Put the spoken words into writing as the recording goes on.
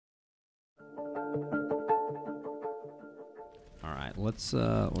All right, let's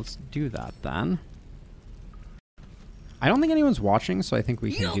do that then. I don't think anyone's watching, so I think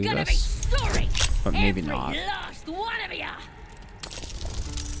we can do this. But maybe not. Last one of ya.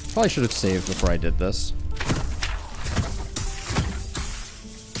 Probably should have saved before I did this.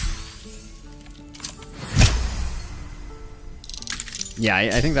 Yeah,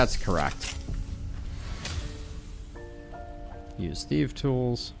 I think that's correct. Use thief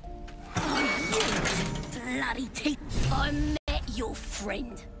tools. Bloody teeth. I met your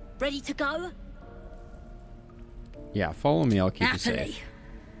friend. Ready to go? Yeah, follow me. I'll keep you Happily. safe.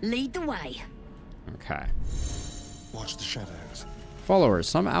 Lead the way. Okay. Watch the shadows. Followers,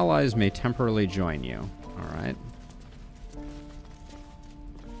 some allies may temporarily join you. All right.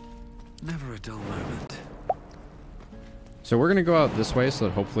 Never a dull moment. So we're gonna go out this way so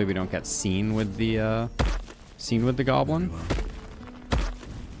that hopefully we don't get seen with the goblin.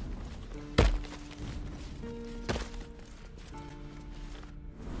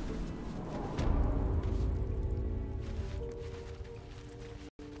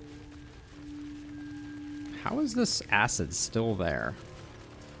 How is this acid still there?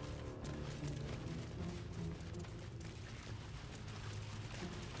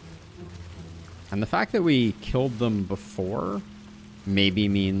 And the fact that we killed them before maybe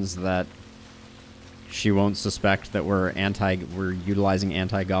means that she won't suspect that we're utilizing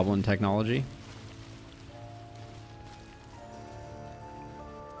anti-goblin technology.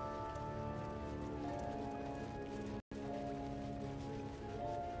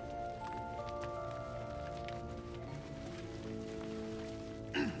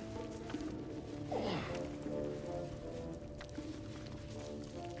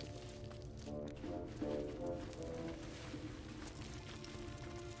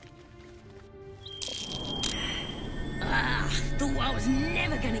 Thought I was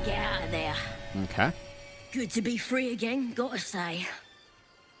never gonna get out of there. Okay. Good to be free again, gotta say.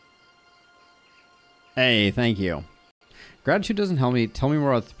 Hey, thank you. Gratitude doesn't help me. Tell me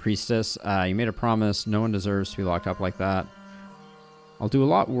more about the priestess. You made a promise. No one deserves to be locked up like that. I'll do a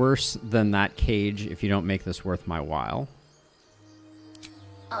lot worse than that cage if you don't make this worth my while.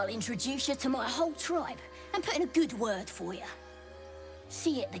 I'll introduce you to my whole tribe and put in a good word for you.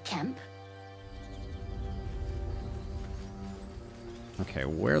 See you at the camp. Okay,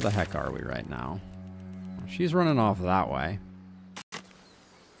 where the heck are we right now? She's running off that way.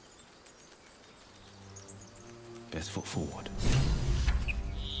 Best foot forward.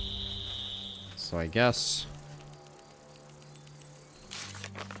 So I guess...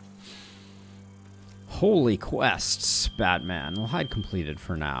 Holy quests, Batman. We'll hide completed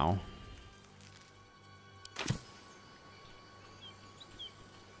for now.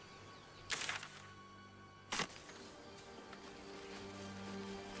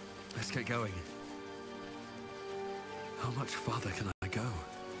 Let's get going. How much farther can I go?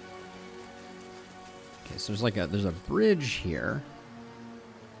 Okay, so there's a bridge here.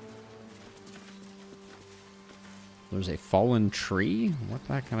 There's a fallen tree? What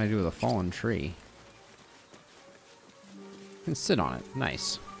the heck can I do with a fallen tree? I can sit on it.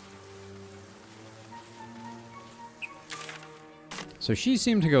 Nice. So she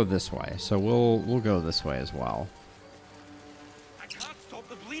seemed to go this way, so we'll go this way as well. I can't stop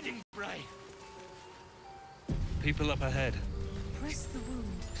the bleeding, Bray. People up ahead. Press the wound.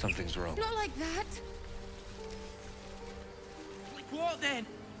 Something's wrong. Not like that. Like what then?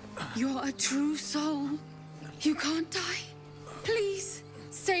 You're a true soul. You can't die. Please,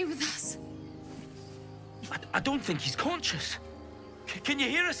 stay with us. I don't think he's conscious. Can you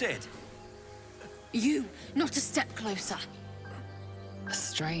hear us, Ed? You, not a step closer. A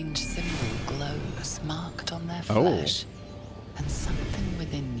strange symbol glows, marked on their flesh. And something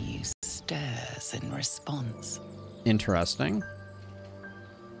within you stirs in response. Interesting.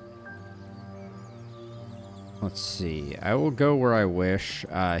 Let's see. I will go where I wish.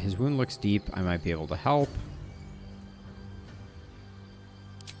 His wound looks deep. I might be able to help.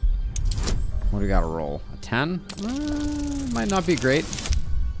 What do we got to roll? A 10? Might not be great.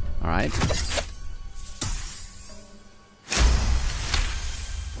 All right.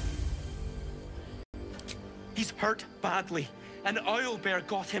 He's hurt badly, and Owlbear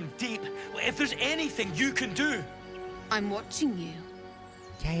got him deep. If there's anything you can do... I'm watching you.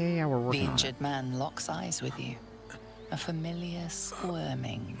 Yeah, we're The working on it. injured man locks eyes with you. A familiar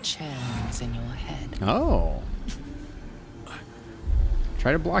squirming churns in your head. Oh.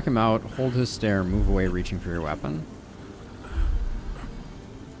 Try to block him out, hold his stare, move away, reaching for your weapon.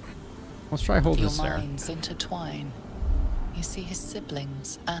 Let's try hold his Your stare. minds intertwine. You see his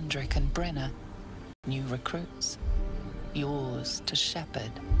siblings, Andric and Brenna. New recruits. Yours to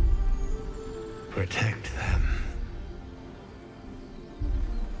shepherd. Protect them.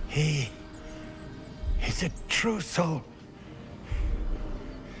 He is a true soul.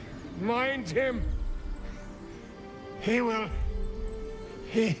 Mind him. He will.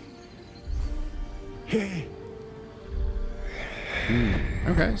 He.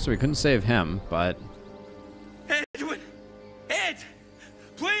 Okay, so we couldn't save him, but... Edwin! Ed!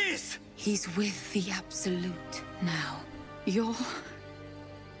 Please! He's with the Absolute now. You're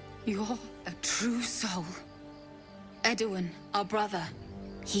a true soul. Edwin, our brother,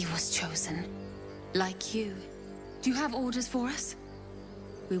 he was chosen. Like you. Do you have orders for us?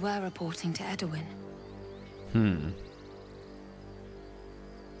 We were reporting to Edwin.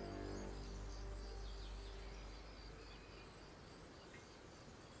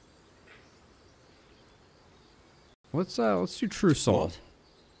 Let's do True Soul.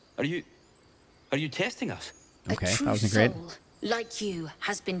 What? Are you testing us? Okay, a true that wasn't great. soul, like you,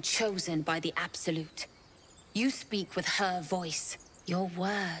 has been chosen by the Absolute. You speak with her voice. Your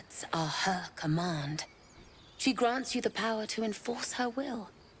words are her command. She grants you the power to enforce her will.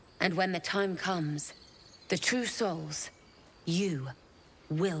 And when the time comes, the true souls, you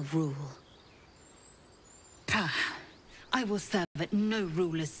will rule. I will serve at no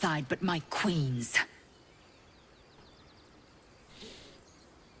ruler's side but my queen's.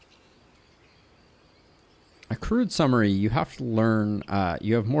 A crude summary, you have to learn,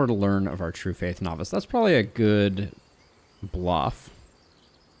 you have more to learn of our True Faith novice. That's probably a good bluff.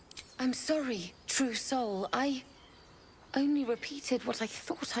 I'm sorry, true soul. I only repeated what I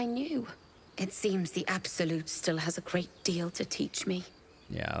thought I knew. It seems the Absolute still has a great deal to teach me.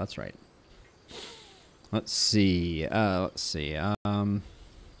 Yeah, that's right. Let's see.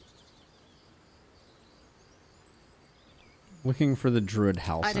 Looking for the Druid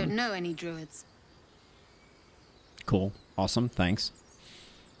Halcyon. I don't know any druids. Cool. Awesome. Thanks.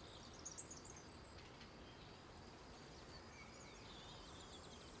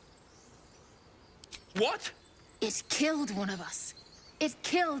 What? It killed one of us. It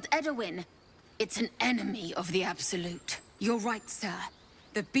killed Edwin. It's an enemy of the Absolute. You're right, sir.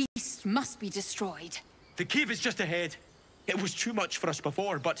 The beast must be destroyed. The cave is just ahead. It was too much for us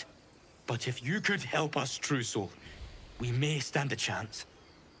before, but if you could help us, True Soul, we may stand a chance.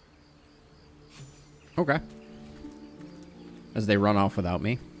 Okay. As they run off without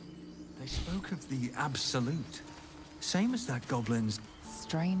me. They spoke of the Absolute. Same as that goblin's...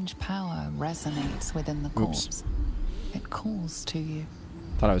 Strange power resonates within the corpse. It calls to you.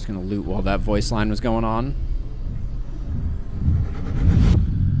 Thought I was going to loot while that voice line was going on.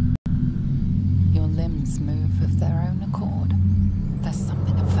 Your limbs move of their own accord. There's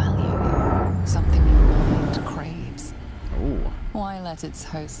something of value, something your mind craves. Oh. Why let its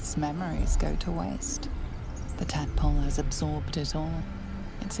host's memories go to waste? The tadpole has absorbed it all.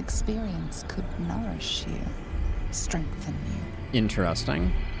 Its experience could nourish you, strengthen you.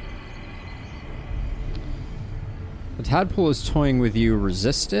 Interesting. The tadpole is toying with you.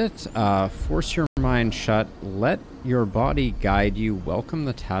 Resist it. Force your mind shut. Let your body guide you. Welcome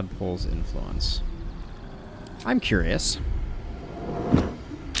the tadpole's influence. I'm curious.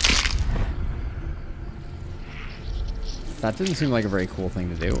 That didn't seem like a very cool thing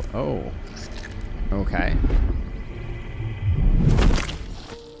to do. Oh. Okay.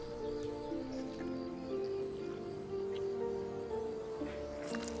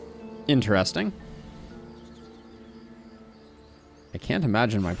 Interesting. I can't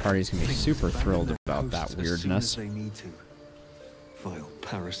imagine my party's gonna be super thrilled about that weirdness. They need to. Vile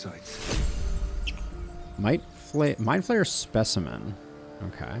parasites. Mind Flayer specimen.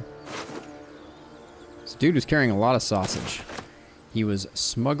 Okay. This dude was carrying a lot of sausage. He was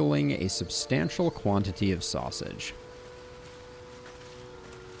smuggling a substantial quantity of sausage.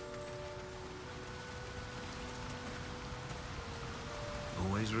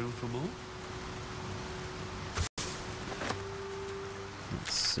 Always room for more?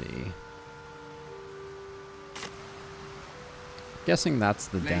 Let's see. Guessing that's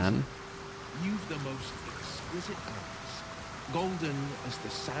the den. You've the most exquisite eyes, golden as the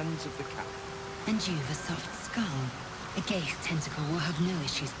sands of the cap. And you've a soft skull. A gaze tentacle will have no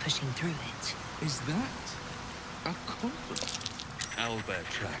issues pushing through it. Is that a compliment? Owlbear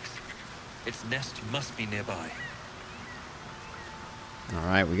tracks. Its nest must be nearby.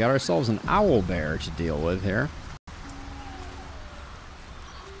 Alright, we got ourselves an owlbear to deal with here.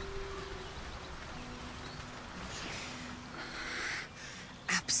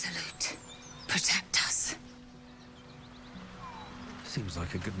 Absolute. Protect us. Seems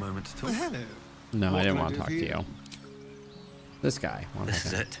like a good moment to talk. Hello. No, What I didn't can I want to do talk for to you? you. This guy. This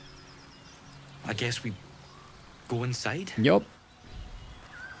is it. I guess we go inside? Yup.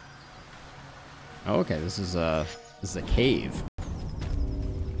 Oh, okay, this is a cave.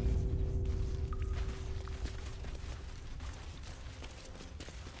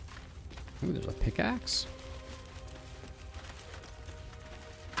 Ooh, there's a pickaxe.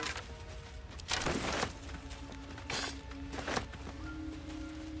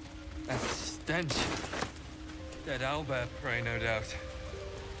 That stench. Dead owlbear prey, no doubt.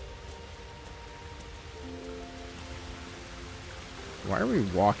 Why are we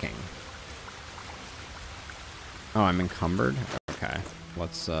walking? Oh, I'm encumbered? Okay.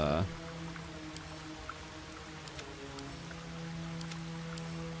 Let's,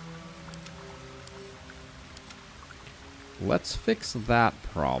 let's fix that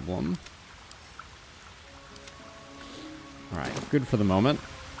problem. Alright, good for the moment.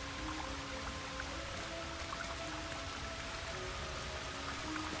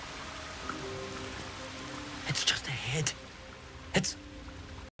 It's just ahead. It's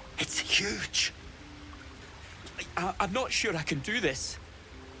huge. I'm not sure I can do this.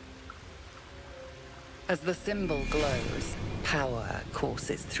 As the symbol glows, power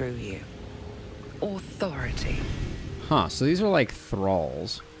courses through you. Authority. Huh, so these are like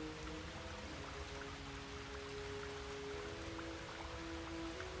thralls.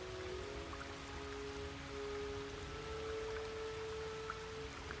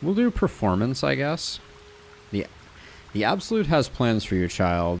 We'll do performance, I guess. The Absolute has plans for you,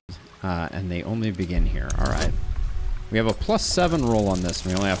 child, and they only begin here. Alright. We have a +7 roll on this,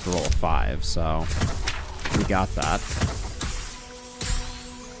 and we only have to roll a 5, so we got that.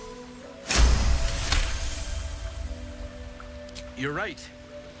 You're right.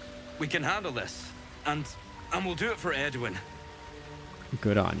 We can handle this. And we'll do it for Edwin.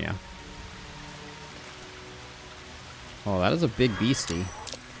 Good on ya. Oh, that is a big beastie.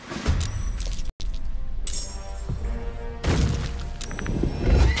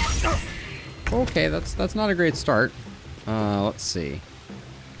 Okay, that's not a great start. Let's see.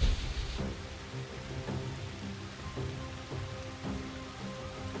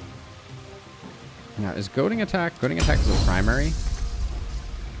 Now, is goading attack? Goading attack is a primary.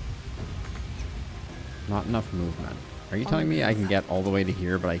 Not enough movement. Are you telling me I can get all the way to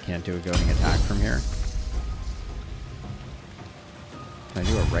here, but I can't do a goading attack from here? Can I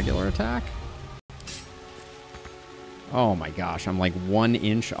do a regular attack? Oh my gosh, I'm like 1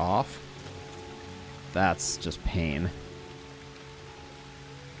 inch off. That's just pain.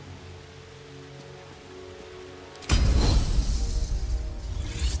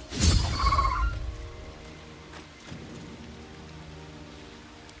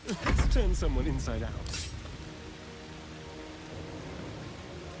 Let's turn someone inside out.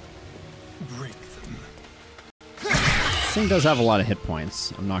 Break them. This thing does have a lot of hit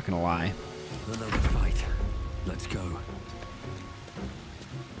points, I'm not gonna lie. Another fight. Let's go.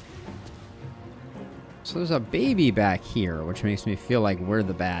 So there's a baby back here, which makes me feel like we're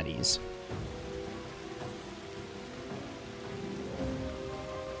the baddies.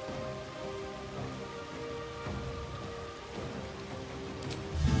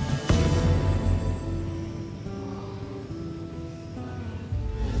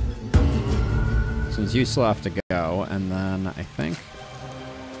 Since you still have to go, and then I think...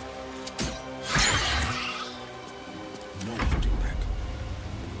 No holding back.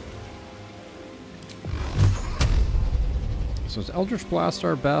 So is Eldritch Blast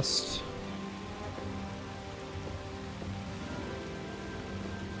our best?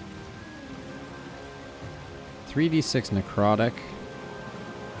 .3d6 necrotic,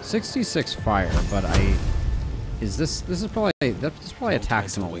 66 fire, but this is probably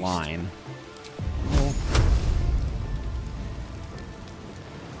attacks in a line.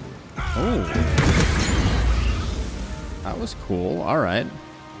 Oh, that was cool. All right.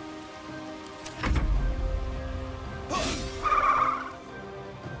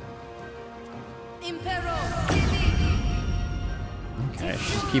 Okay,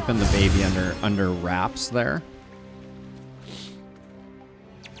 she's keeping the baby under wraps there.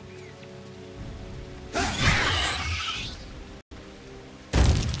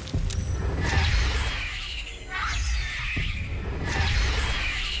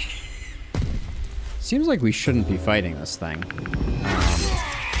 Seems like we shouldn't be fighting this thing.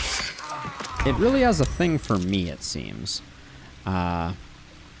 It really has a thing for me, it seems.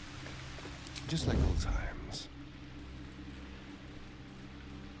 Just like old times.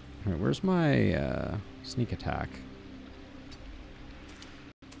 Alright, where's my sneak attack?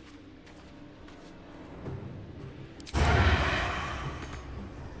 Okay,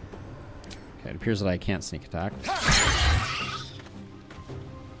 it appears that I can't sneak attack.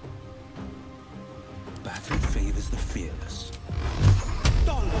 Battle favors the fearless.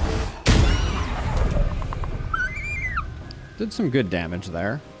 Did some good damage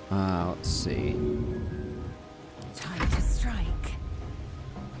there. Let's see. Time to strike.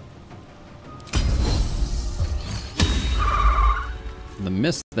 The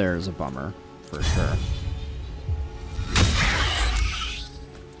miss there is a bummer, for sure.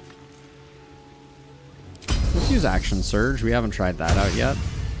 Let's use Action Surge. We haven't tried that out yet.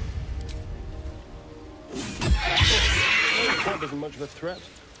 That isn't much of a threat.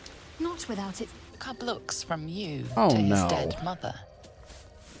 Not without its Cub looks from you Oh, to his no. dead mother.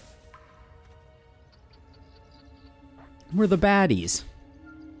 We're the baddies.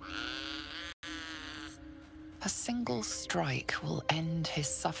 A single strike will end his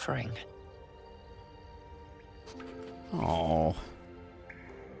suffering. Oh,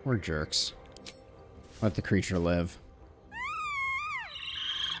 we're jerks. Let the creature live.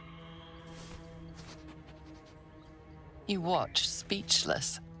 You watch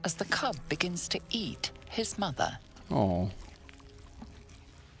speechless as the cub begins to eat his mother. Oh,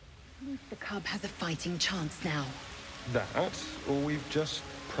 The cub has a fighting chance now. That, or we've just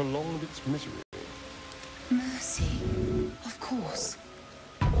prolonged its misery. Mercy. Of course.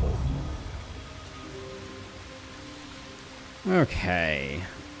 okay.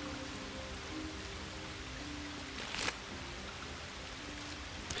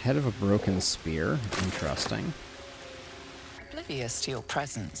 Head of a broken spear. Interesting. Oblivious to your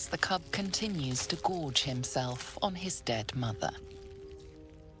presence, the cub continues to gorge himself on his dead mother.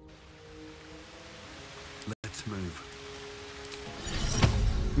 Let's move.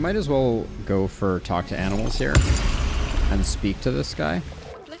 Might as well go for talk to animals here and speak to this guy.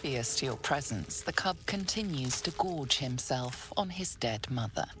 Oblivious to your presence, the cub continues to gorge himself on his dead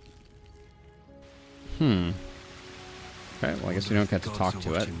mother. Okay, well, I guess we don't get to talk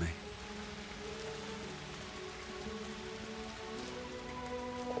to it.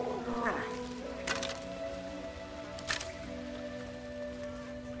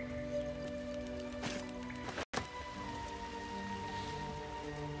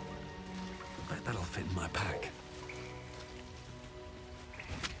 Bet that'll fit in my pack.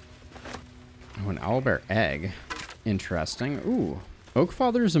 Oh, an owlbear egg. Interesting. Ooh,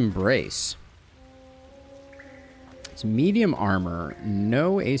 Oakfather's Embrace. It's medium armor,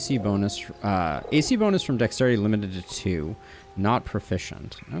 no AC bonus. AC bonus from dexterity limited to 2, not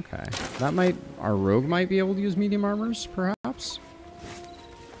proficient. Okay, that might, our rogue might be able to use medium armors, perhaps.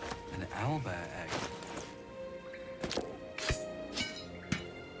 An owlbear egg.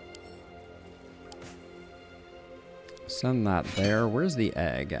 Send that there. Where's the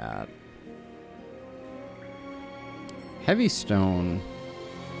egg at? Heavy stone.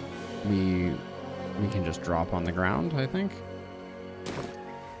 We can just drop on the ground, I think.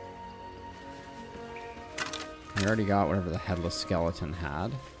 We already got whatever the headless skeleton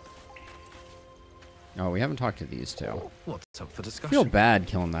had. Oh, we haven't talked to these two. What's up for I discussion? feel bad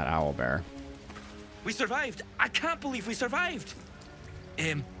killing that owlbear. We survived! I can't believe we survived!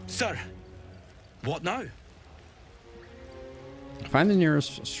 Sir, what now? Find the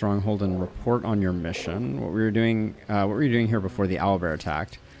nearest stronghold and report on your mission. What were you doing here before the owlbear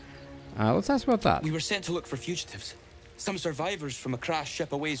attacked? Let's ask about that. We were sent to look for fugitives. Some survivors from a crashed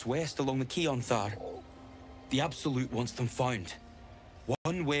ship a ways west along the quay on Thar. The Absolute wants them found.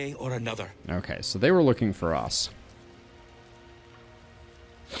 One way or another. Okay, so they were looking for us.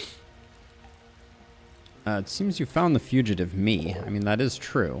 It seems you found the fugitive me. I mean, that is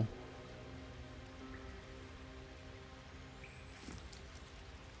true.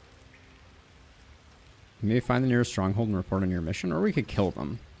 You may find the nearest stronghold and report on your mission, or we could kill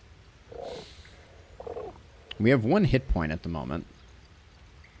them. We have 1 hit point at the moment.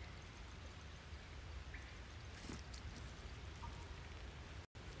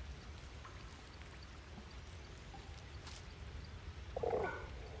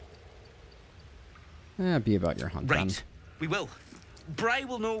 Be about your hunt, then. Right, we will. Bry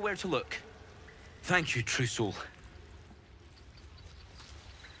will know where to look. Thank you, true soul.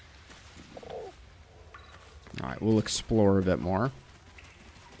 Alright, we'll explore a bit more.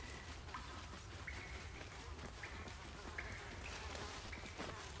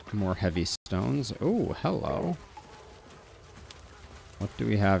 More heavy stones. Oh, hello. What do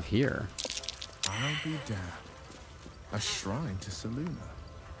we have here? I'll be damned. A shrine to Seluna.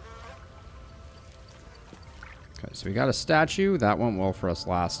 Okay, so we got a statue. That went well for us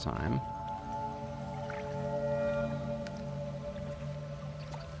last time.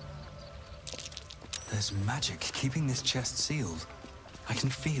 There's magic keeping this chest sealed. I can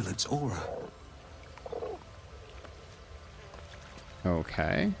feel its aura.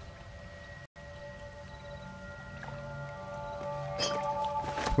 Okay.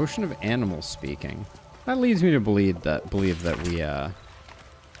 Potion of animal speaking. That leads me to believe that we an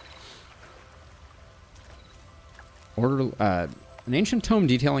ancient tome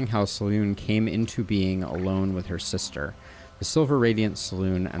detailing how Saloon came into being alone with her sister. The silver radiant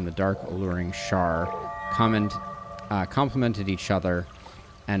Saloon and the dark alluring Shar complemented each other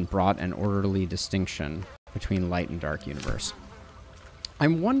and brought an orderly distinction between light and dark universe.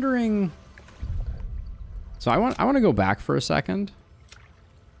 I'm wondering. So I want to go back for a second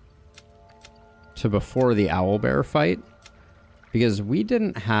to before the Owlbear fight, because we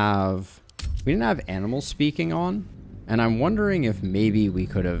didn't have animal speaking on, and I'm wondering if maybe we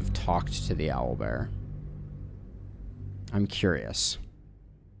could have talked to the Owlbear. I'm curious.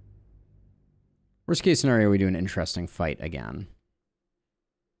 Worst case scenario, we do an interesting fight again.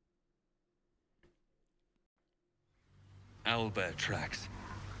 Owlbear tracks.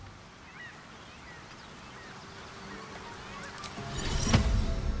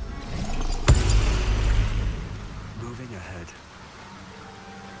 Moving ahead.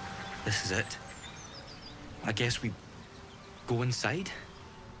 This is it. I guess we go inside?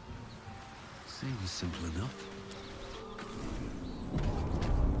 Seems simple enough.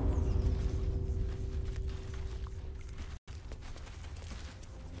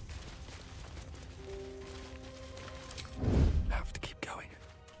 Have to keep going.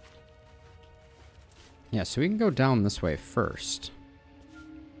 Yeah, so we can go down this way first.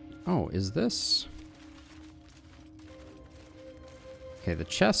 Oh, is this? Okay, the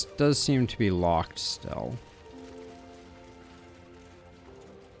chest does seem to be locked still.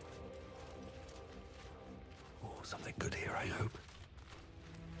 Oh, something good here, I hope.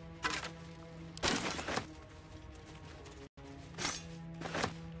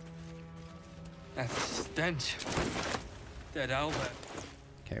 That stench. Dead Owlbear.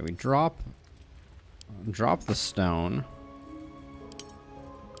 Okay, we drop the stone.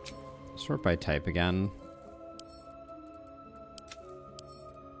 Sort by type again.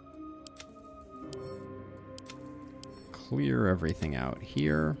 Clear everything out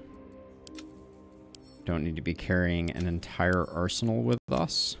here. Don't need to be carrying an entire arsenal with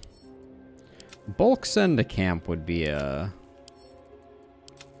us. Bulk send to camp would be a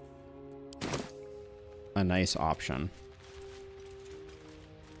nice option.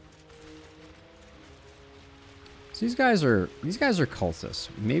 So these guys are cultists.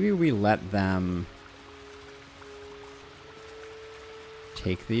 Maybe we let them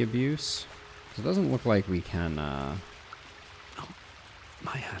take the abuse. 'Cause it doesn't look like we can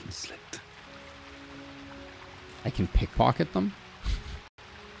My hand slipped. I can pickpocket them.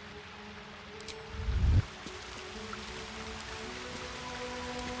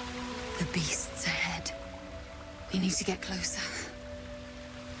 The beast's ahead. We need to get closer.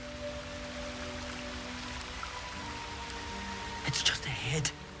 It's just ahead.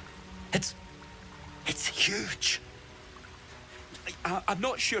 It's huge. I'm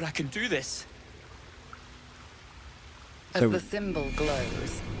not sure I can do this. As the symbol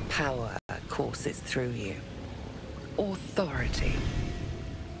glows, power courses through you. Authority.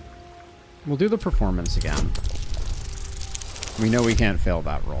 We'll do the performance again. We know we can't fail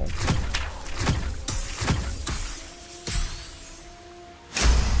that roll.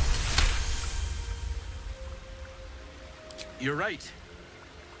 You're right.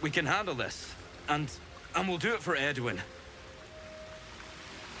 We can handle this. And we'll do it for Edwin.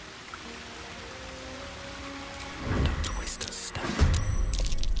 Don't twist a step.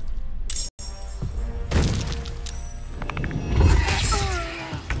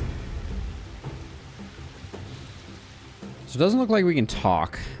 So it doesn't look like we can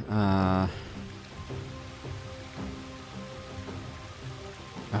talk. And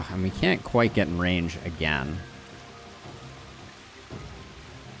we can't quite get in range again.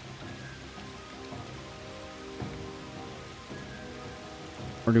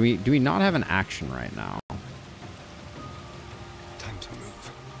 Or do we not have an action right now? Time to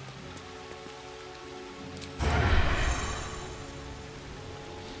move.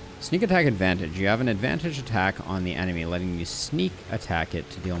 Sneak attack advantage. You have an advantage attack on the enemy, letting you sneak attack it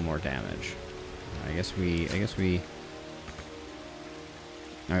to deal more damage. I guess we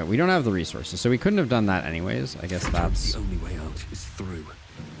Alright, we don't have the resources, so we couldn't have done that anyways. I guess that's The only way out is through.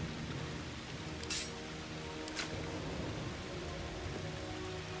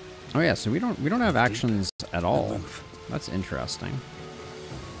 Oh yeah, so we don't have actions at all. That's interesting.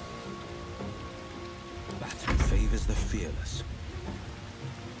 Battle favors the fearless.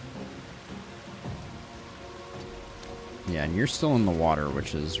 Yeah, and you're still in the water,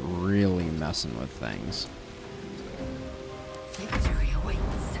 which is really messing with things. Victory awaits.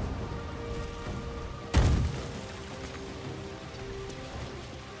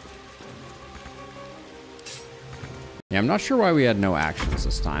 Yeah, I'm not sure why we had no actions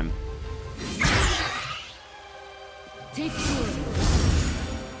this time. Take care.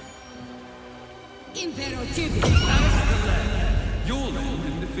 Your land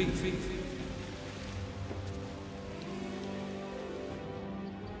in defeat.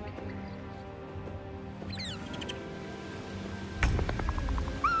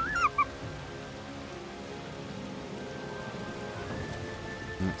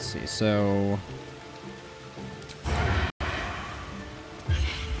 Let's see, so...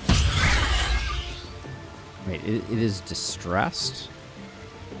 Wait, it is distressed?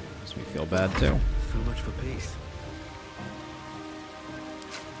 Makes me feel bad, too. So much for peace.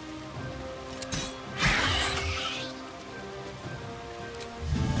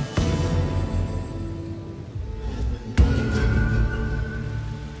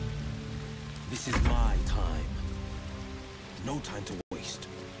 This is my time. No time to waste.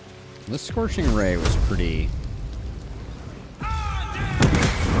 This Scorching Ray was pretty... Well,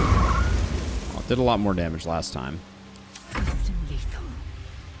 it did a lot more damage last time.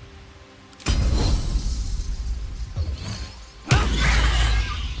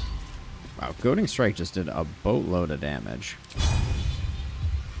 Wow, Goading Strike just did a boatload of damage.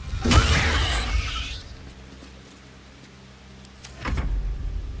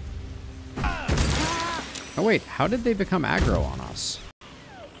 Oh wait, how did they become aggro on us?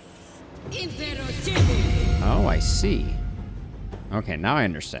 Oh, I see. Okay, now I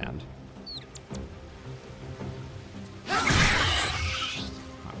understand. Wow,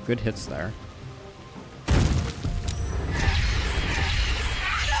 good hits there.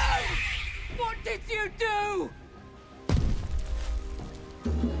 What did you do?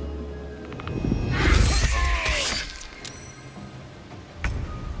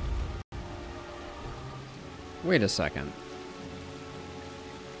 Wait a second.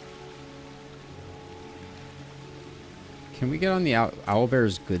 Can we get on the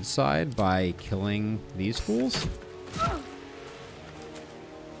Owlbear's good side by killing these fools?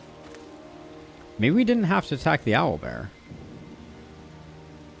 Maybe we didn't have to attack the Owlbear.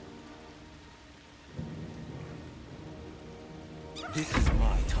 This is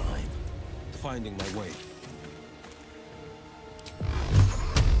my time. Finding my way.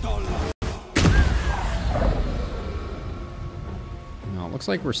 No, it looks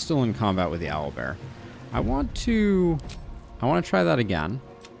like we're still in combat with the Owlbear. I want to try that again.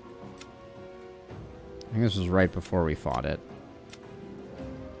 I think this was right before we fought it.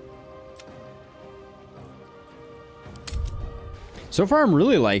 So far, I'm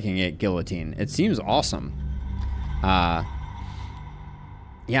really liking it, Guillotine. It seems awesome. Yeah,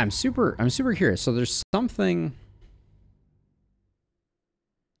 I'm super curious. So there's something.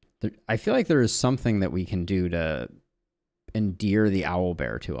 I feel like there is something that we can do to endear the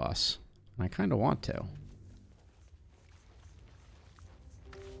Owlbear to us. And I kind of want to.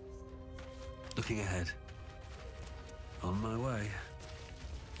 Looking ahead. On my way.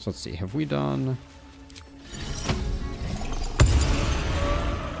 So let's see. Have we done...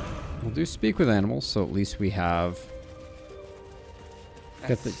 We'll do Speak with Animals, so at least we have...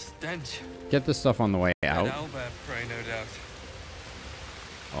 Get this stuff on the way out. Owlbear prey, no doubt.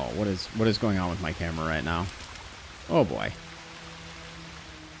 Oh, what is going on with my camera right now? Oh boy.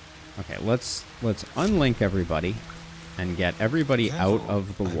 Okay, let's unlink everybody and get everybody out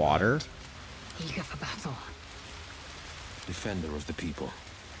of the water. Eager for battle. Defender of the people.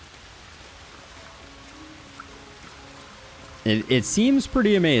 It seems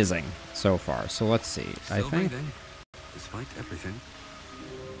pretty amazing so far. So let's see. I think breathing, despite everything.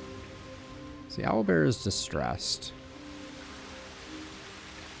 See, Owlbear is distressed.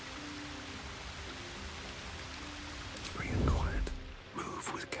 Free and quiet.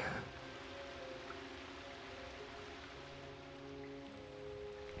 Move with care.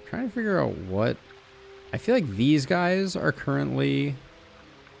 I'm trying to figure out what... I feel like these guys are currently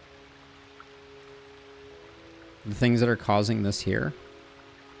the things that are causing this here.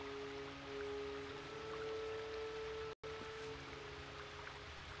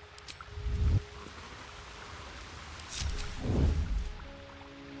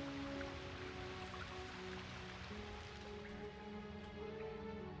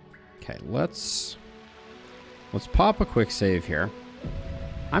 Okay, let's pop a quick save here.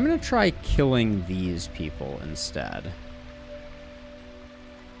 I'm gonna try killing these people instead.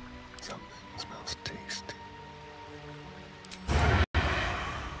 Something smells tasty.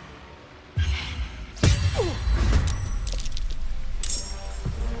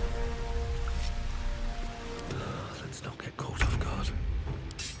 Let's not get caught off guard.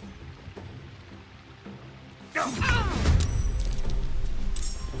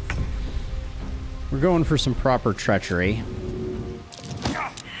 We're going for some proper treachery.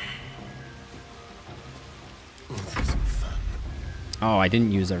 Oh, I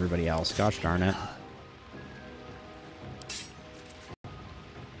didn't use everybody else. Gosh darn it.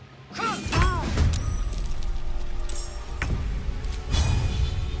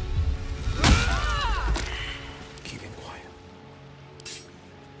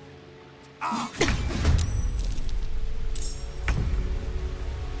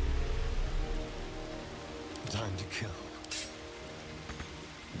 Time to kill.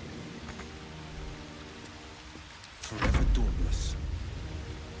 Forever dauntless.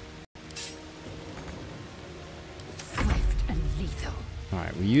 Swift and lethal. All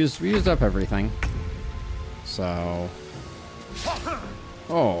right, we used up everything. So,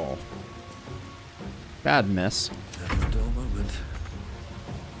 oh, bad miss. Never a dull moment.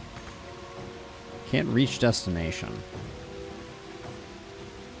 Can't reach destination.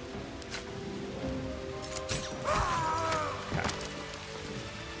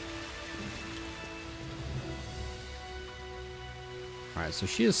 Alright, so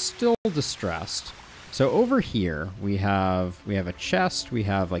she is still distressed. So over here we have a chest, we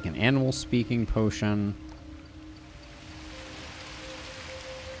have like an animal speaking potion.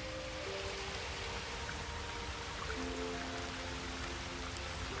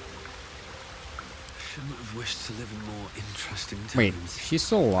 Shouldn't have wished to live in more interesting times. Wait, she's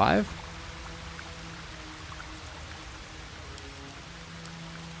still alive?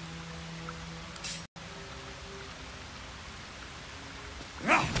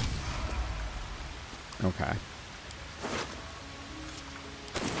 Okay.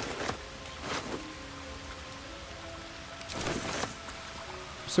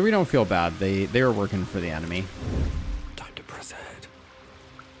 So we don't feel bad. They were working for the enemy. Time to press ahead.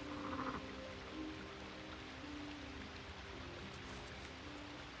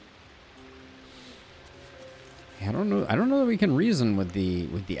 I don't know that we can reason with the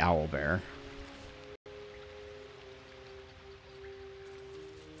Owlbear.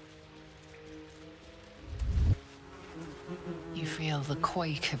 You feel the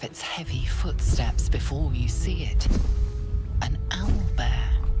quake of its heavy footsteps before you see it. An owlbear.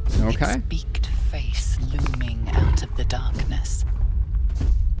 Okay. Its beaked face looming out of the darkness.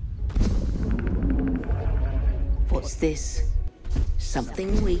 What's this?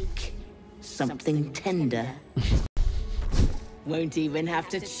 Something weak, something tender. Won't even have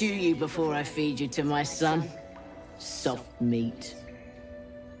to chew you before I feed you to my son. Soft meat.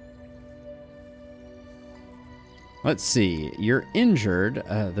 Let's see. You're injured.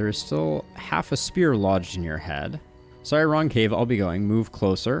 There is still half a spear lodged in your head. Sorry, wrong cave. I'll be going. Move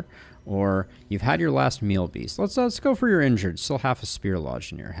closer. Or you've had your last meal, beast. Let's go for your injured. Still half a spear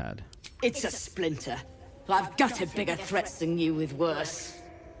lodged in your head. It's a splinter. I've gutted bigger threats than you with worse.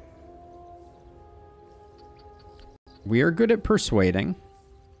 We are good at persuading.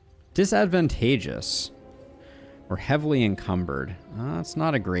 Disadvantageous. We're heavily encumbered. That's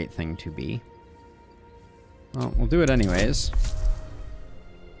not a great thing to be. Well, we'll do it anyways.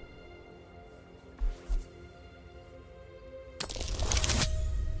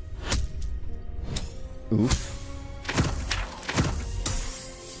 Oof.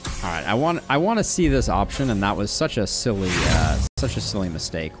 All right, I want to see this option, and that was such a silly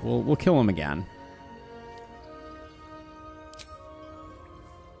mistake. We'll kill him again.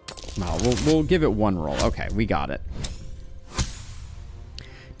 No, we'll give it one roll. Okay, we got it.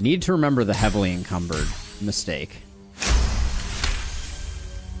 Need to remember the heavily encumbered mistake.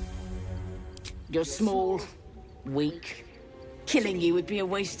 You're small, weak. Killing you would be a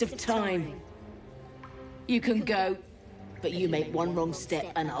waste of time. You can go, but you make one wrong step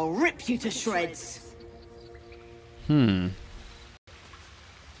and I'll rip you to shreds.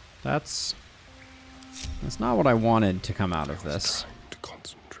 That's not what I wanted to come out of this. To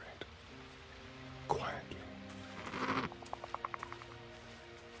concentrate. Quietly.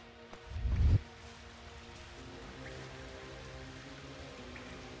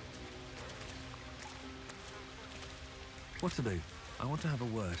 What to do? I want to have a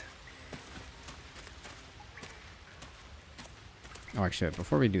word. Oh, actually,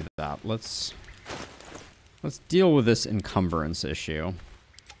 before we do that, let's deal with this encumbrance issue.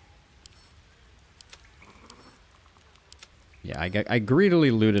 Yeah, I greedily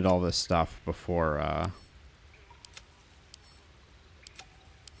looted all this stuff before.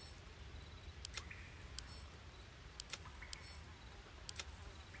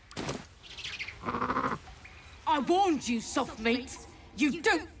 I warned you, soft meat. You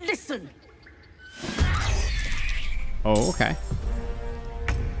don't listen. Oh, okay.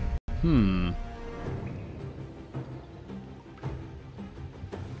 Hmm.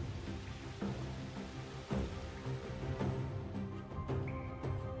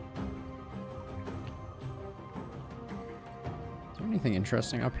 anything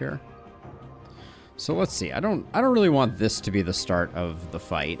interesting up here? So let's see. I don't really want this to be the start of the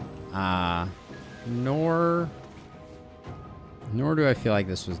fight. Nor do I feel like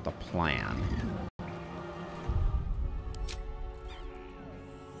this was the plan.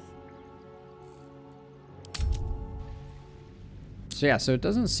 So yeah, so it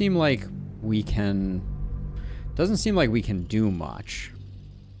doesn't seem like we can do much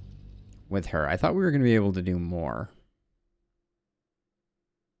with her. I thought we were going to be able to do more.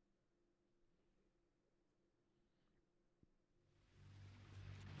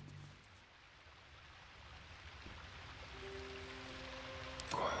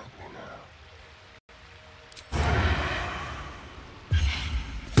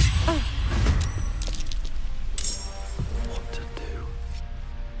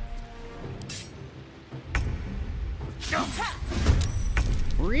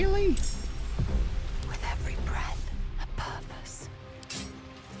 Really? With every breath, a purpose.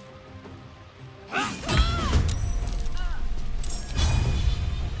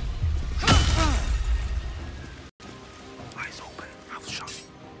 Eyes open, mouth shut.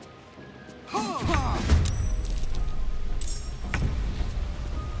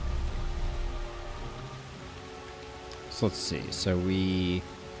 So let's see. So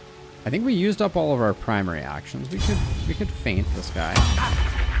I think we used up all of our primary actions. We could feint this guy.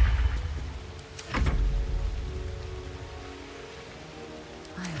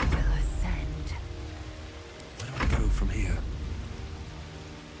 I will ascend. Where do I go from here?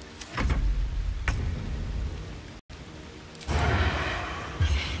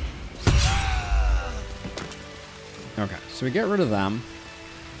 Okay, so we get rid of them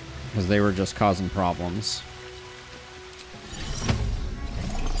because they were just causing problems.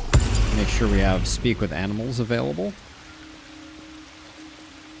 Make sure we have speak with animals available.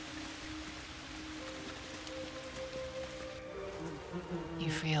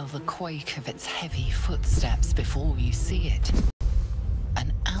 You feel the quake of its heavy footsteps before you see it.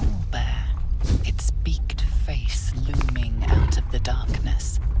 An owlbear, its beaked face looming out of the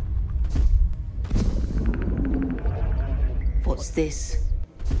darkness. What's this?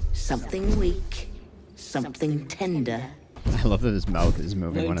 Something weak, something tender. I love that his mouth is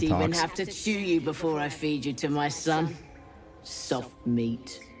moving when it Won't even talks. have to chew you before I feed you to my son. Soft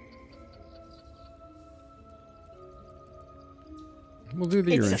meat. We'll do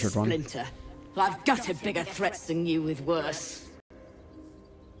the It's a ear-injured one. splinter. I've gutted bigger threats than you with worse.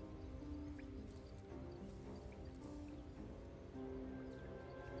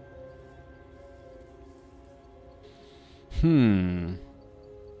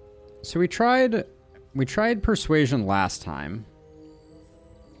 So we tried persuasion last time.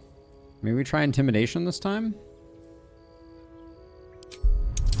 Maybe we try intimidation this time?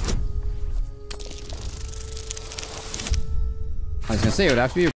 I was gonna say it would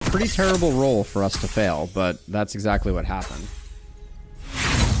have to be a pretty terrible roll for us to fail, but that's exactly what happened.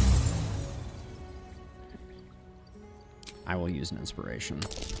 I will use an inspiration.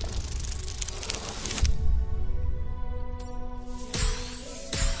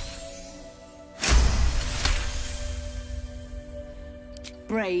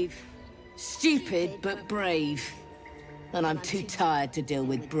 Brave. Stupid, but brave. And I'm too tired to deal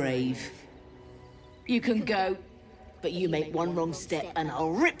with brave. You can go, but you make one wrong step and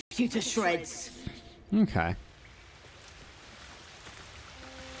I'll rip you to shreds. Okay.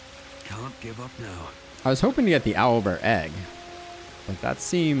 Can't give up now. I was hoping to get the owlbear egg, but that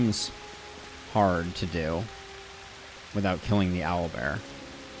seems hard to do without killing the owlbear.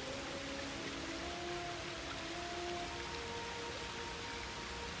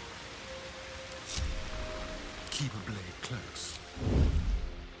 Keep a blade close.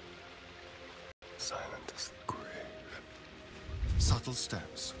 Silent as the grave. Subtle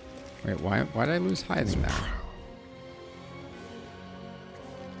steps. Wait, why did I lose hiding there?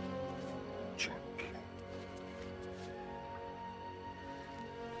 Gently.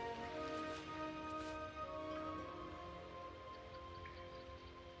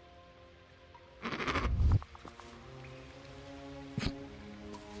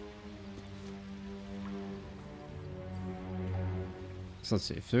 So let's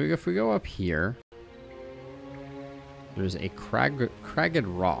see. So if we go up here, there's a cragged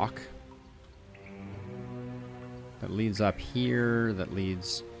rock that leads up here, that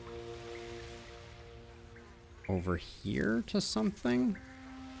leads over here to something.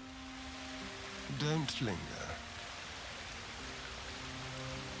 Don't linger.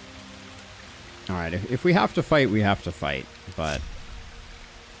 Alright, if we have to fight, we have to fight. But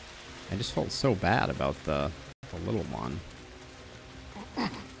I just felt so bad about the little one.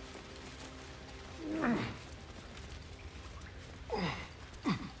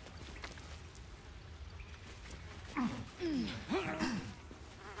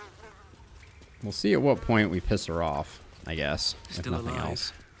 We'll see at what point we piss her off, I guess, Still if nothing alive,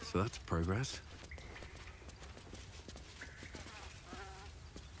 else. so that's progress.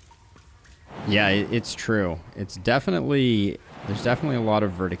 Yeah, it's true. It's definitely, there's definitely a lot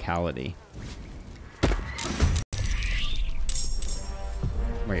of verticality.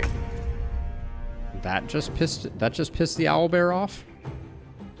 Wait. That just pissed the owlbear off?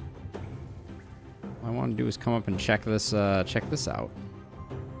 All I want to do is come up and check this out.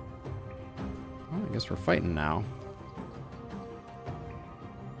 Well, I guess we're fighting now.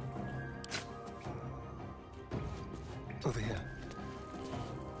 Over here.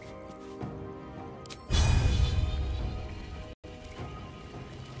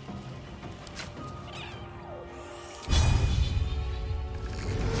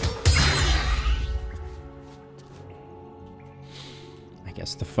 I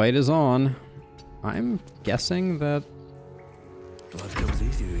guess the fight is on. I'm guessing that... Life comes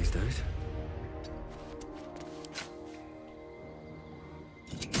easy these days.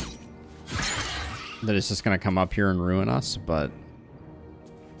 that it's just going to come up here and ruin us, but...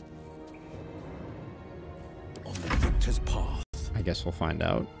 On the victor's path. I guess we'll find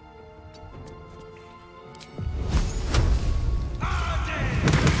out.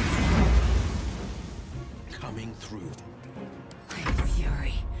 Coming through. I am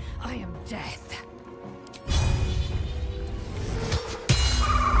fury. I am death.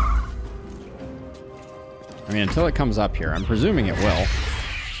 I mean, until it comes up here. I'm presuming it will.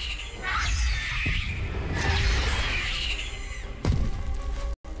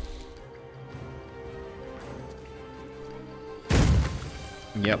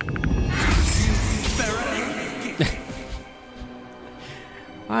 Yep.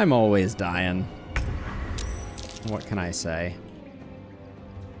 I'm always dying. What can I say?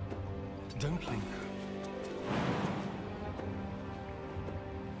 Don't linger.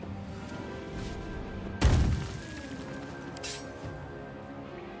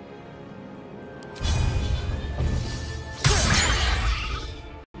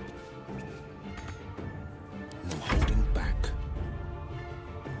 No holding back.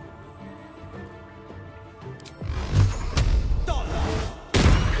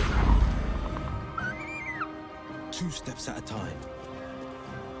 Two steps at a time.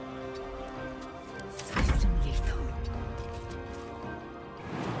 Swift and lethal.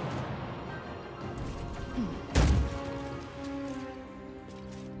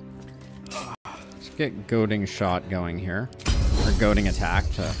 Let's get goading shot going here. Or goading attack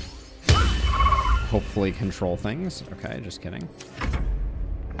to hopefully control things. Okay, just kidding.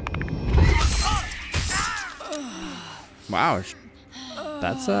 Wow.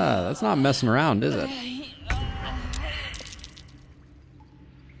 That's not messing around, is it?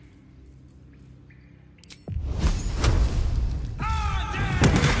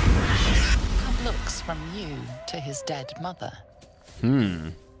 Looks from you to his dead mother.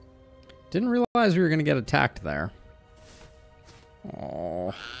 Didn't realize we were gonna get attacked there.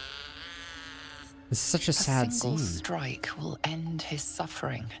 Oh, this is such a sad A single scene. strike will end his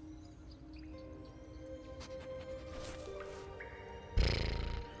suffering.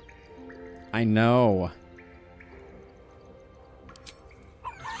 I know.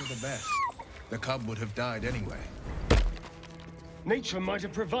 For the best. The cub would have died anyway. Nature might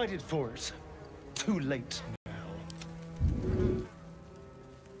have provided for us. Too late now.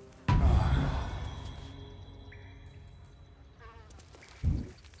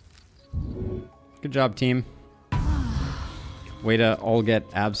 Good job, team. Way to all get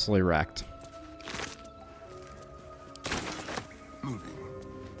absolutely wrecked.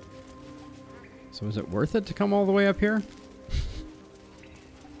 So is it worth it to come all the way up here?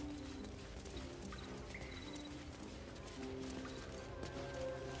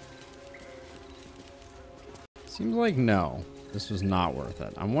 Seems like no. This was not worth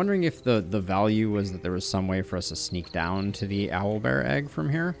it. I'm wondering if the value was that there was some way for us to sneak down to the owlbear egg from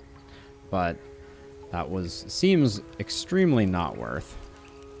here. But that seems extremely not worth.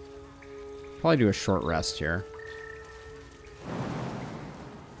 Probably do a short rest here.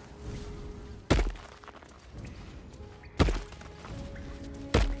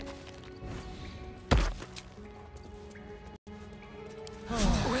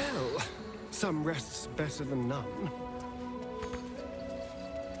 Well, some rest's better than none.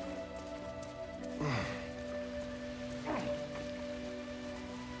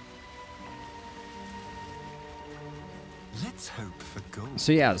 Let's hope for gold.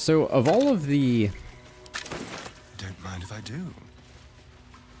 So yeah, so of all of the... Don't mind if I do.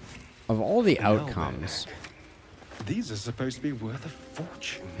 Of all the outcomes... These are supposed to be worth a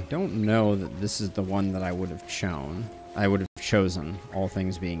fortune. I don't know that this is the one that I would have chosen, all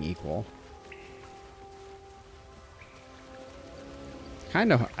things being equal.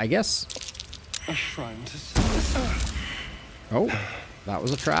 kind of, I guess. A shrine to... Oh, that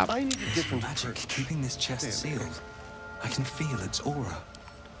was a trap. I need a There's different magic approach. keeping this chest sealed. I can feel its aura.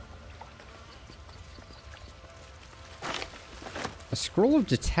 A scroll of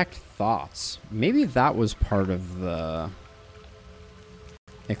detect thoughts. Maybe that was part of the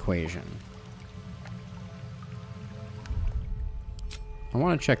equation. I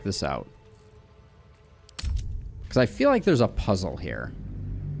want to check this out. Because I feel like there's a puzzle here.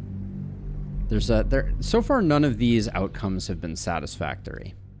 So far, none of these outcomes have been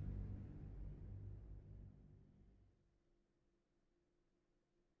satisfactory.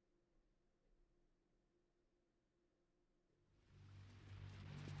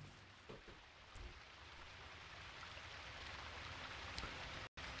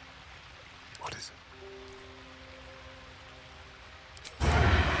 What is it?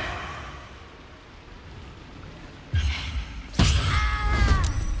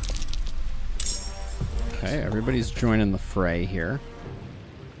 Okay, everybody's joining the fray here.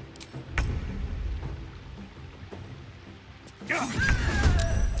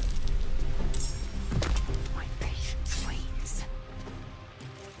 My patience wanes.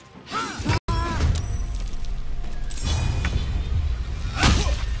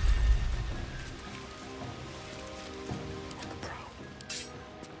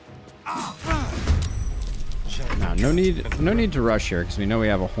 Now, no need to rush here because we know we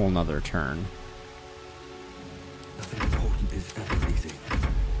have a whole nother turn. Nothing important is ever easy.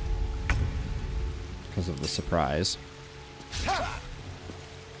 Because of the surprise.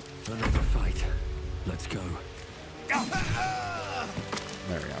 Another fight. Let's go.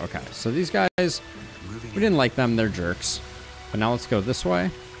 There we go. Okay, so these guys, we didn't like them. They're jerks. But now let's go this way.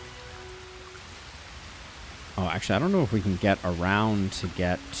 Oh, actually, I don't know if we can get around to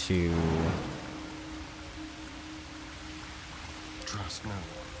get to... Trust no one.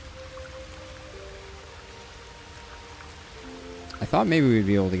 I thought maybe we'd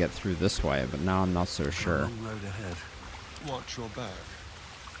be able to get through this way, but now I'm not so sure. Long road ahead. Watch your back.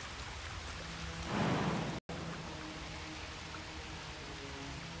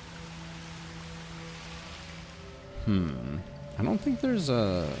 I don't think there's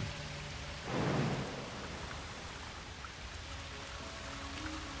a...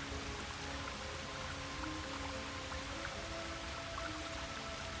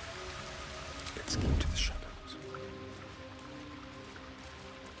 Let's keep to the shadows.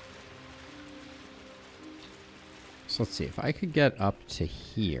 So let's see, if I could get up to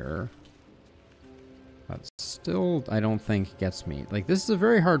here... That still, I don't think, gets me... Like, this is a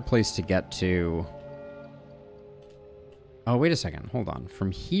very hard place to get to... Oh, wait a second. Hold on. From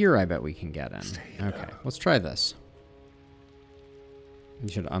here, I bet we can get in. Okay, let's try this. We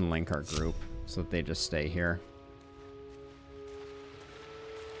should unlink our group so that they just stay here.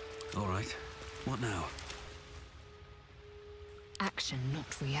 All right. What now? Action,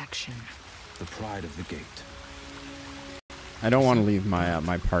 not reaction. The pride of the gate. I don't want to leave my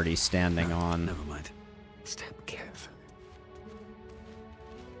my party standing on Never mind. Step carefully.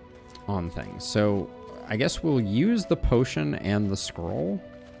 on things. So I guess we'll use the potion and the scroll.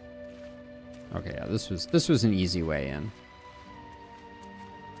 Okay, yeah, this was an easy way in.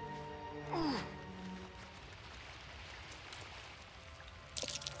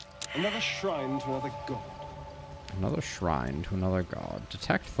 Another shrine to another god. Another shrine to another god.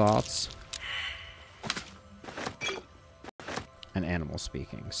 Detect thoughts. And animal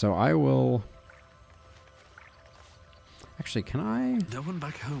speaking. So I will... Actually, can I... No one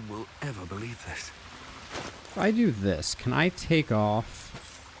back home will ever believe this. If I do this, can I take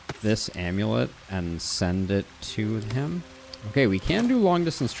off this amulet and send it to him? Okay, we can do long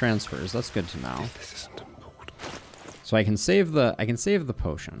distance transfers. That's good to know. This isn't important. So I can save the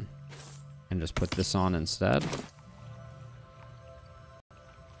potion and just put this on instead.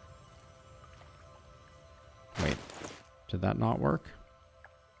 Wait, did that not work?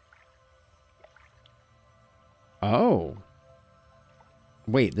 Oh.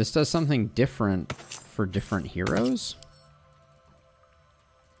 Wait, this does something different for different heroes?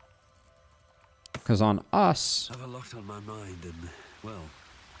 Because on us... I've a lot on my mind and, well,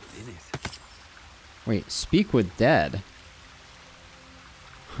 in it. Wait, speak with dead?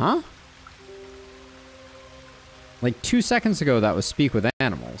 Huh? Like 2 seconds ago that was speak with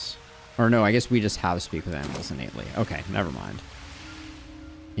animals. Or no, I guess we just have speak with animals innately. Okay, never mind.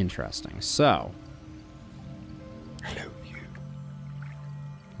 Interesting. So... Hello, you.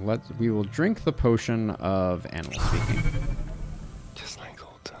 we will drink the potion of animal speaking. Just like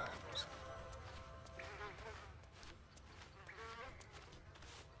old times.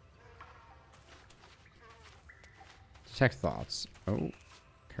 Detect thoughts. Oh,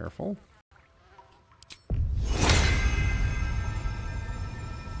 careful.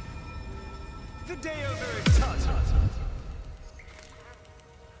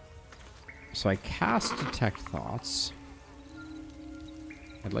 So I cast detect thoughts.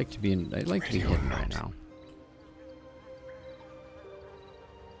 I'd like to be hidden right now.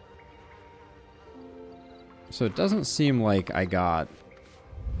 So it doesn't seem like I got...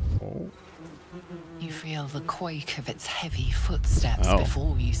 Oh. You feel the quake of its heavy footsteps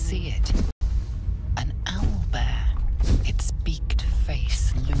before you see it. An owlbear, its beaked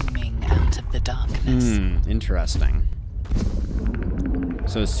face looming out of the darkness. Interesting.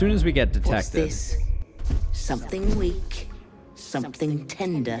 So as soon as we get detected... What's this? Something weak, something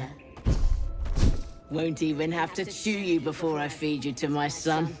tender. Won't even have to chew you before I feed you to my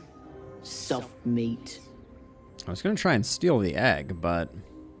son. Soft meat. I was going to try and steal the egg, but...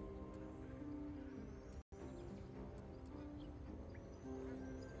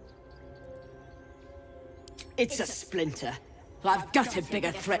 It's a splinter. I've gutted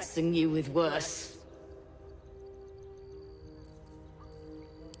bigger threats than you with worse.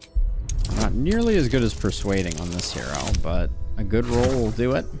 Not nearly as good as persuading on this hero, but a good roll will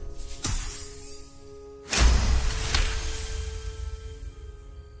do it.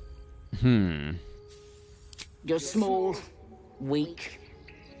 You're small, weak.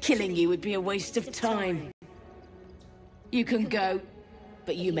 Killing you would be a waste of time. You can go,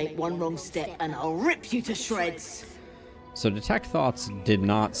 but you make one wrong step and I'll rip you to shreds. So detect thoughts did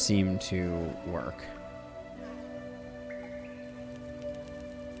not seem to work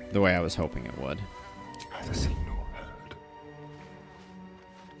the way I was hoping it would. Neither seen nor heard.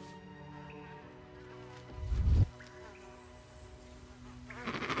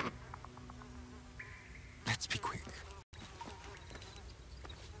 Let's be quick.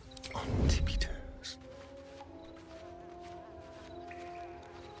 On tippy toes.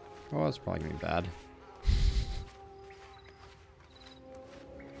 Oh, that's probably gonna be bad.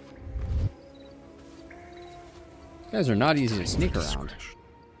 You guys are not easy to sneak around.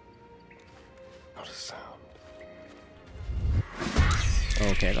 Not a sound.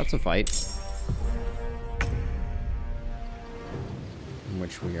 Okay, that's a fight. In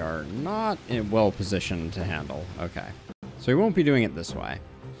which we are not well positioned to handle. Okay. So we won't be doing it this way.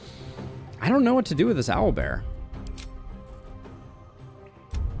 I don't know what to do with this owlbear.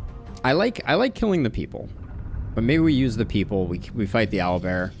 I like killing the people. But maybe we use the people, we fight the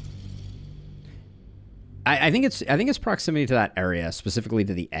owlbear. I think it's proximity to that area, specifically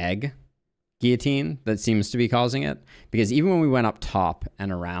to the egg guillotine, that seems to be causing it. Because even when we went up top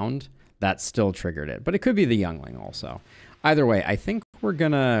and around, that still triggered it. But it could be the youngling also. Either way, I think we're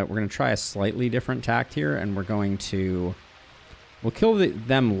gonna try a slightly different tact here, and we'll kill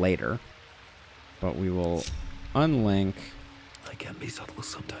them later. But we will unlink. I can be subtle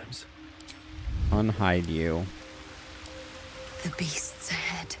sometimes. Unhide you. The beast's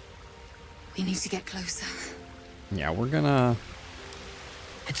ahead. We need to get closer. Yeah, we're gonna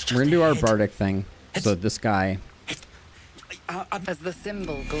do our bardic thing. So this guy. As the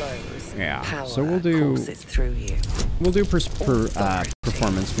symbol glows, yeah. power So we'll do through you. We'll do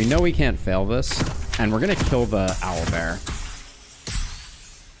performance. We know we can't fail this, and we're gonna kill the owlbear.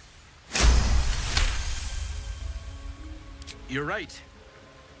 You're right.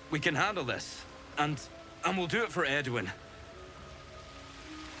 We can handle this, and we'll do it for Edwin.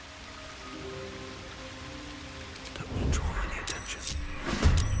 Don't want to draw any attention.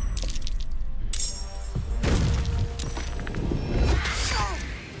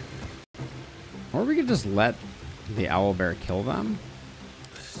 Or we could just let the owlbear kill them.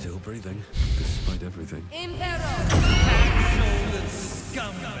 Still breathing, despite everything.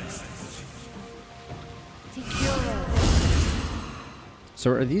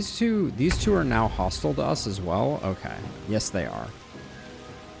 So are these two are now hostile to us as well? Okay. Yes, they are.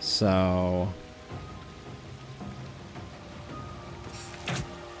 So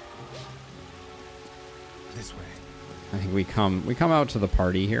This way. I think we come out to the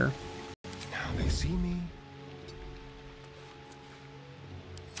party here. Now they see me.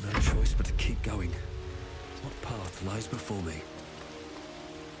 No choice but to keep going. What path lies before me?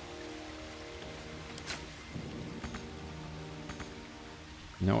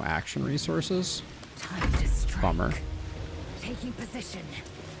 No action resources. Time to strike. Bummer. Taking position.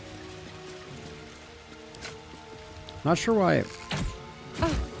 Not sure why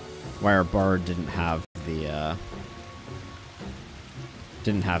our bard didn't have the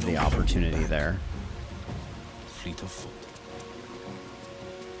opportunity there. Fleet of foot.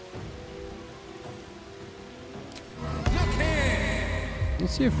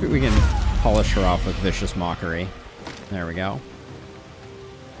 Let's see if we can polish her off with vicious mockery. There we go.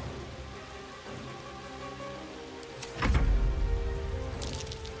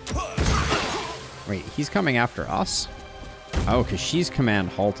 Wait, he's coming after us? Oh, because she's command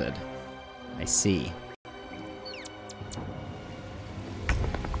halted. I see.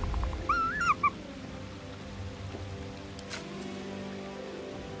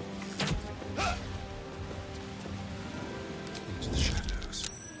 Into the shadows.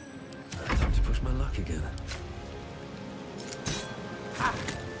 Time to push my luck again.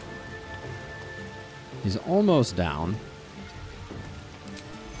 He's almost down.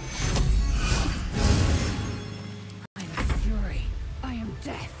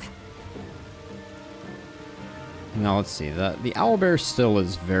 Now let's see. The Owlbear still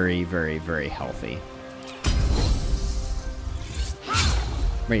is very, very, very healthy.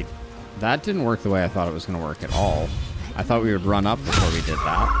 Wait, that didn't work the way I thought it was going to work at all. I thought we would run up before we did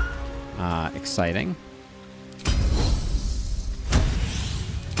that. Exciting.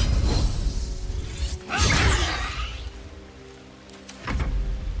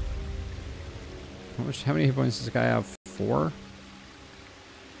 How many hit points does this guy have? 4?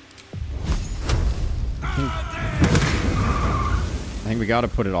 I think we got to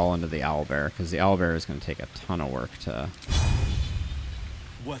put it all into the Owlbear, because the Owlbear is going to take a ton of work to...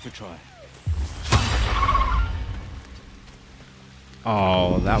 Worth a try.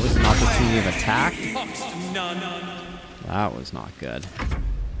 Oh, that was an opportunity of attack? That was not good.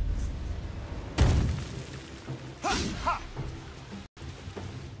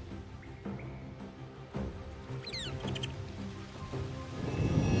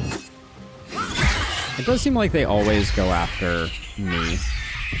 It does seem like they always go after me.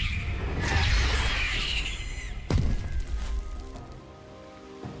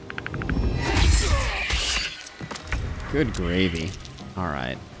 Good gravy. All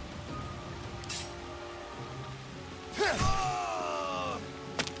right.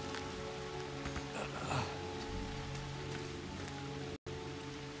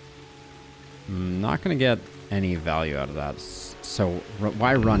 I'm not going to get any value out of that. So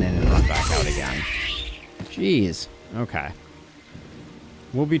why run in and run back out again? Jeez. Okay.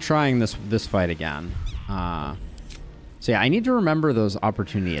 We'll be trying this fight again. So yeah, I need to remember those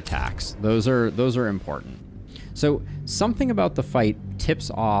opportunity attacks. Those are important. So something about the fight tips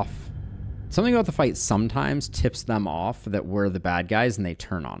off. Something about the fight sometimes tips them off that we're the bad guys and they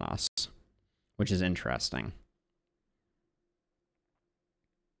turn on us, which is interesting.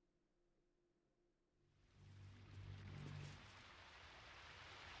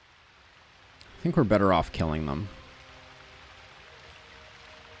 I think we're better off killing them.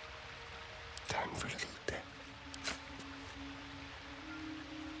 Time for a little death.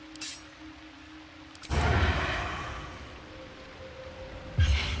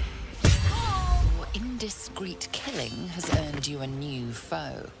 Your indiscreet killing has earned you a new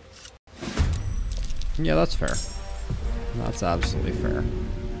foe. Yeah, that's fair. That's absolutely fair.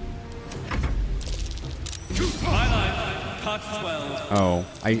 Oh,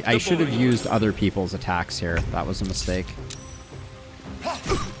 I should have used other people's attacks here. That was a mistake.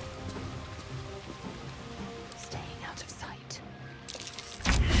 Staying out of sight.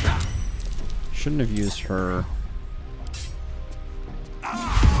 Shouldn't have used her.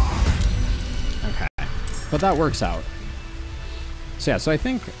 Okay. But that works out. So yeah, so I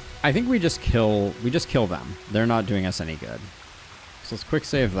think we just kill them. They're not doing us any good. So let's quick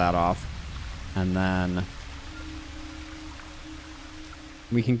save that off. And then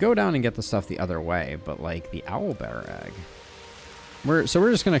we can go down and get the stuff the other way, but like the Owlbear egg. We're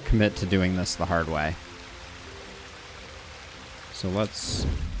just gonna commit to doing this the hard way. So let's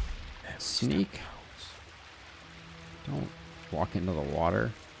sneak. Don't walk into the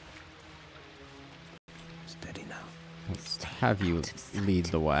water. Steady now. Let's have you lead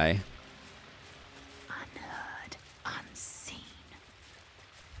the way. Unheard, unseen.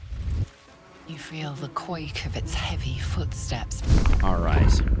 You feel the quake of its heavy footsteps. All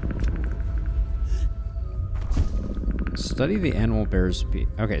right. Study the Owlbear's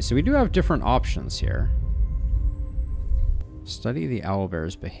okay, so we do have different options here. Study the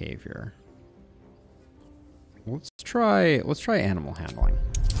Owlbear's behavior. Let's try animal handling.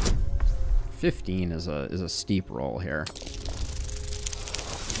 15 is a steep roll here.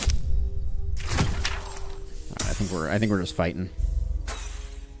 All right, I think we're just fighting.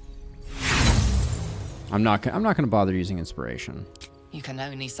 I'm not gonna bother using inspiration. You can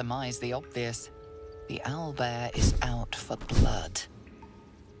only surmise the obvious. The Owlbear is out for blood.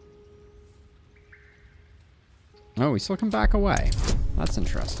 Oh, we still can back away. That's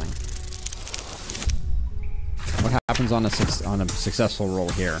interesting. What happens on a successful roll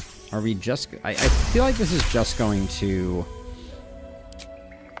here? Are we just... I feel like this is just going to...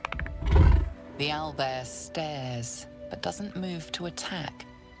 The owlbear stares, but doesn't move to attack.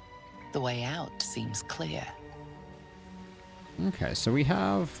 The way out seems clear. Okay, so we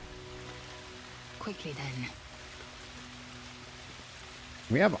have... Quickly then.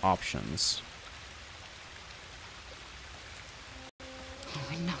 We have options.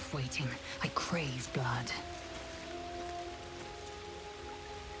 Oh, enough waiting. I crave blood.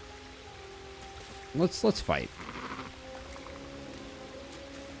 Let's fight.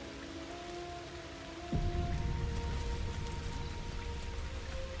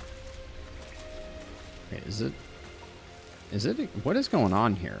 Wait, is it? What is going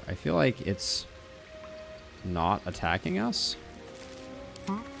on here? I feel like it's not attacking us.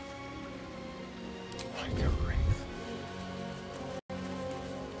 Like a wraith.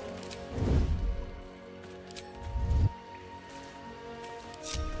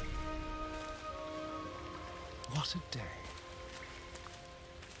 What a day.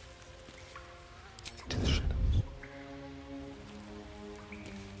 Into the shadows.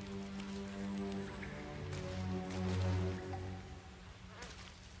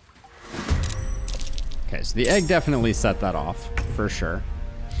 Okay, so the egg definitely set that off, for sure.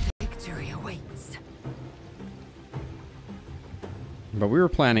 Victory awaits. But we were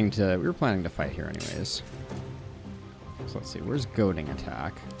planning to fight here anyways. So let's see, where's goading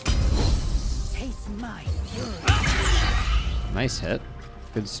attack? Taste my fury. Nice hit.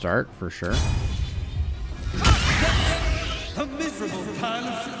 Good start, for sure. A miserable pile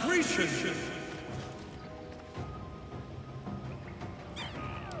of secretion.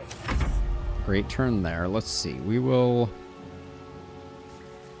 Great turn there. Let's see. We will...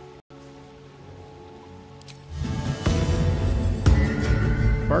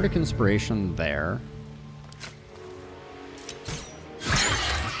 Bardic Inspiration there.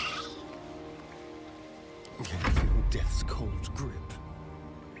 Can you feel death's cold grip?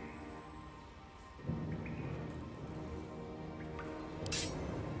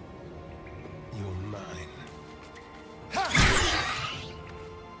 You're mine.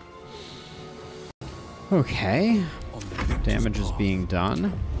 Okay. Damage is being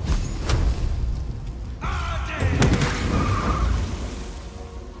done.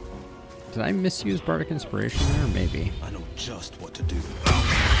 Did I misuse Bardic Inspiration there? Maybe. I know just what to do.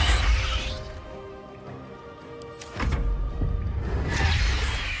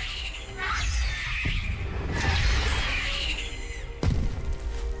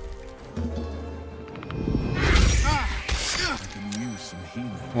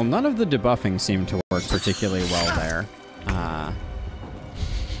 Well, none of the debuffing seemed to work particularly well there.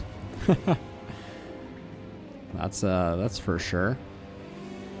 That's for sure.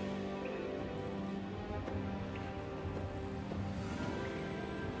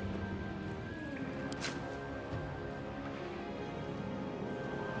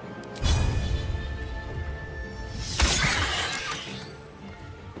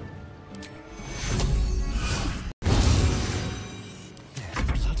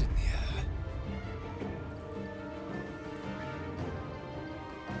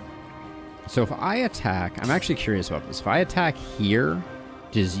 So if I attack, I'm actually curious about this. If I attack here,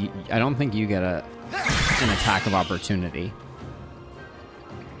 I don't think you get an attack of opportunity.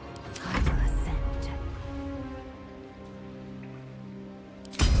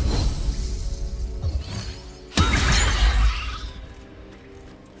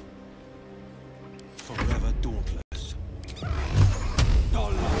 Forever dauntless.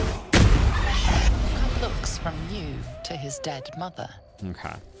 Looks from you to his dead mother.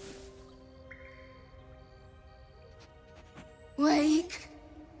 Okay. Wake.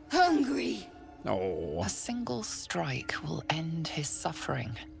 Hungry. Oh. A single strike will end his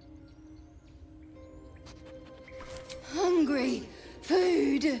suffering. Hungry.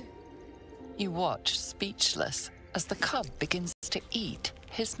 Food. You watch, speechless, as the cub begins to eat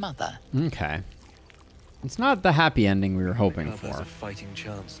his mother. Okay. It's not the happy ending we were hoping for. There's a fighting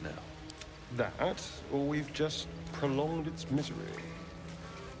chance now. That, or we've just prolonged its misery.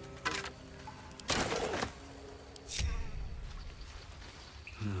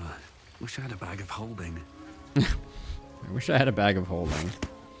 Wish I had a bag of holding. I wish I had a bag of holding.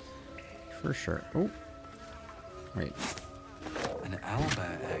 For sure. Oh. Wait. An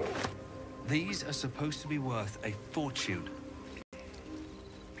owlbear egg. These are supposed to be worth a fortune.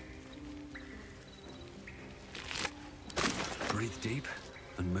 Breathe deep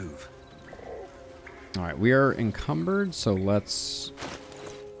and move. All right, we are encumbered, so let's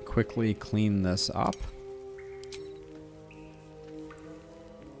quickly clean this up.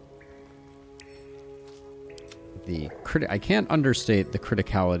 I can't understate the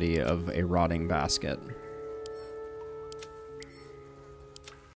criticality of a rotting basket.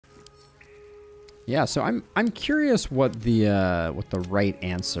 Yeah, so I'm curious what the right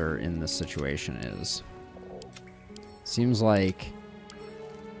answer in this situation is. Seems like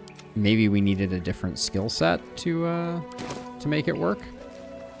maybe we needed a different skill set to make it work.